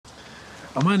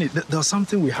Amani, there's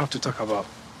something we have to talk about.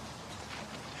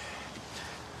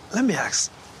 Let me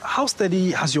ask, how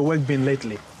steady has your work been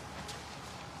lately?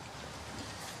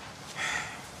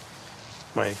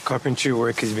 My carpentry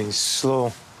work has been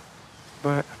slow,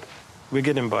 but we're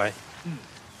getting by.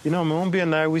 You know, Mombi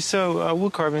and I, we sell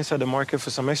wood carvings at the market for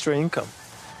some extra income.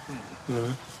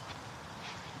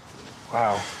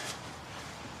 Wow.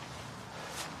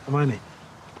 Amani,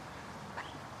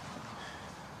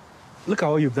 look at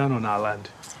what you've done on our land.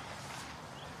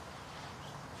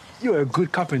 You're a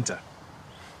good carpenter.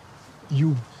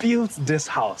 You built this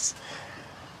house.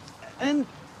 And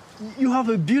you have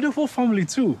a beautiful family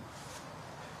too.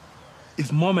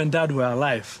 If Mom and Dad were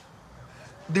alive,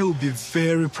 they would be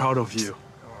very proud of you.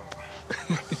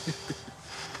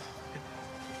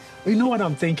 You know what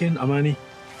I'm thinking, Amani?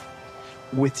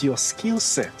 With your skill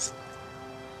set,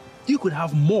 you could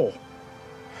have more.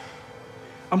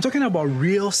 I'm talking about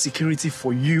real security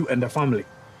for you and the family.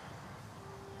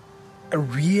 A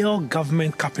real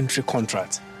government carpentry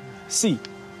contract. See,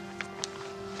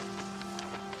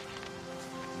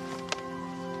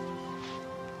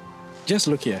 just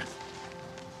look here.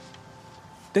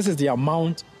 This is the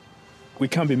amount we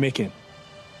can be making.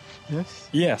 Yes?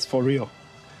 Yes, for real.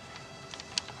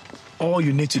 All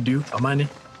you need to do, Amani,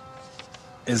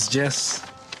 is just...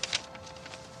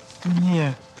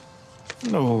 Yeah.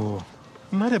 No,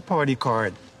 not a party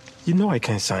card. You know I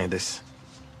can't sign this.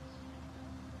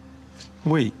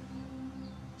 Wait,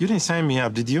 you didn't sign me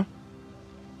up, did you?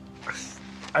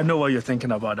 I know what you're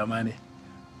thinking about, Amani.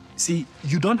 See,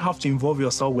 you don't have to involve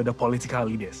yourself with the political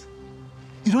leaders.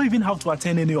 You don't even have to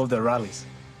attend any of the rallies.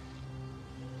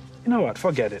 You know what?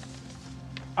 Forget it.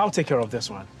 I'll take care of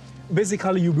this one.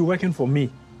 Basically, you'll be working for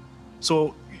me.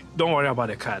 So don't worry about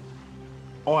the card.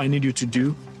 All I need you to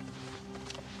do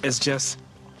is just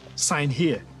sign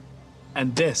here.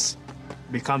 And this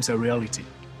becomes a reality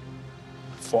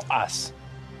for us.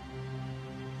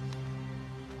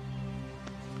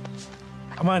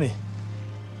 Amani,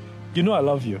 you know I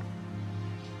love you.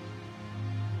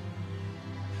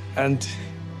 And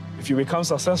if you become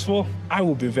successful, I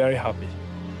will be very happy.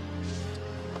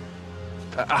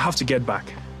 I have to get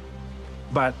back.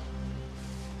 But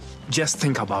just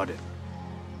think about it.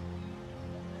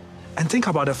 And think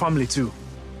about the family too.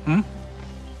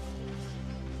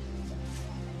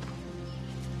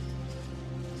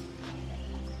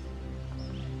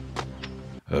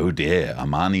 Oh dear,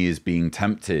 Amani is being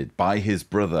tempted by his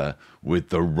brother with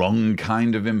the wrong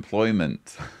kind of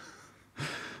employment.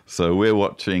 So we're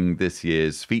watching this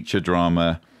year's feature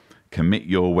drama, Commit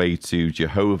Your Way to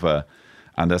Jehovah,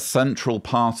 and a central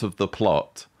part of the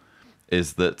plot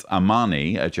is that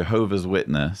Amani, a Jehovah's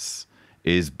Witness,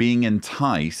 is being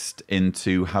enticed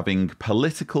into having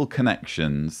political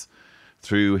connections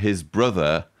through his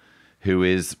brother, who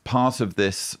is part of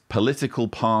this political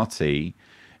party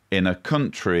in a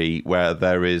country where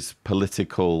there is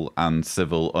political and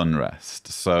civil unrest.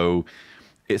 So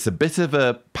it's a bit of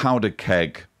a powder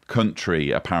keg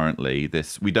country, apparently.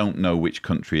 We don't know which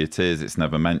country it is. It's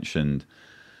never mentioned.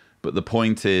 But the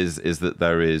point is that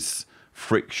there is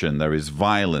friction, there is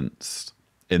violence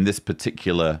in this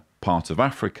particular part of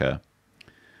Africa.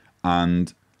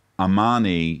 And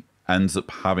Amani ends up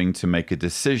having to make a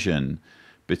decision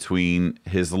between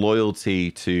his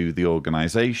loyalty to the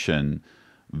organization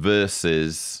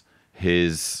versus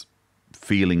his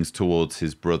feelings towards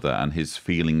his brother and his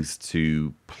feelings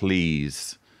to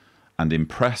please and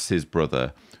impress his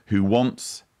brother, who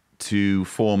wants to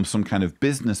form some kind of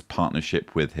business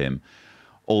partnership with him,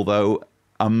 although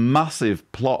a massive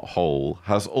plot hole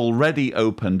has already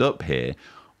opened up here.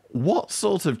 What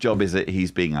sort of job is it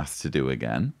he's being asked to do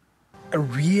again? A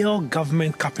real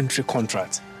government carpentry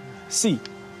contract. See,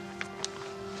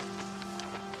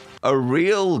 a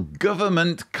real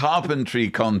government carpentry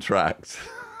contract.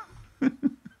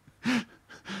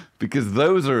 Because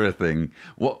those are a thing.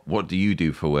 What do you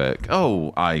do for work?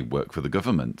 Oh, I work for the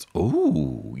government.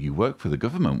 Oh, you work for the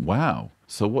government. Wow.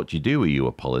 So what do you do? Are you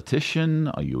a politician?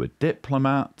 Are you a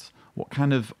diplomat? What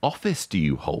kind of office do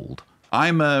you hold?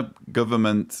 I'm a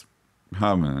government...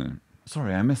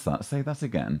 Sorry, I missed that. Say that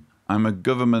again. I'm a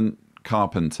government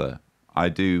carpenter. I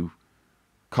do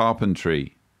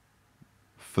carpentry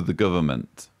for the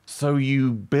government. So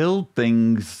you build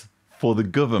things for the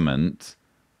government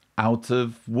out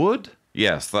of wood?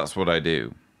 Yes, that's what I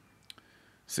do.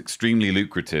 It's extremely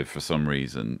lucrative for some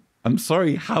reason. I'm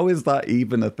sorry, how is that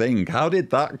even a thing? How did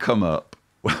that come up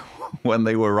when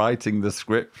they were writing the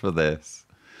script for this?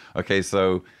 Okay,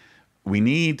 so we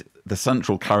need the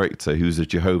central character, who's a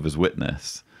Jehovah's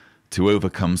Witness, to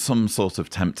overcome some sort of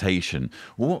temptation.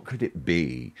 What could it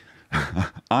be?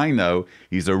 I know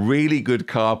he's a really good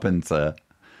carpenter,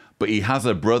 but he has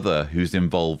a brother who's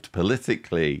involved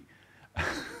politically.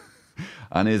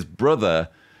 And his brother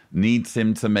needs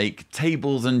him to make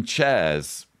tables and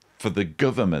chairs for the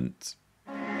government.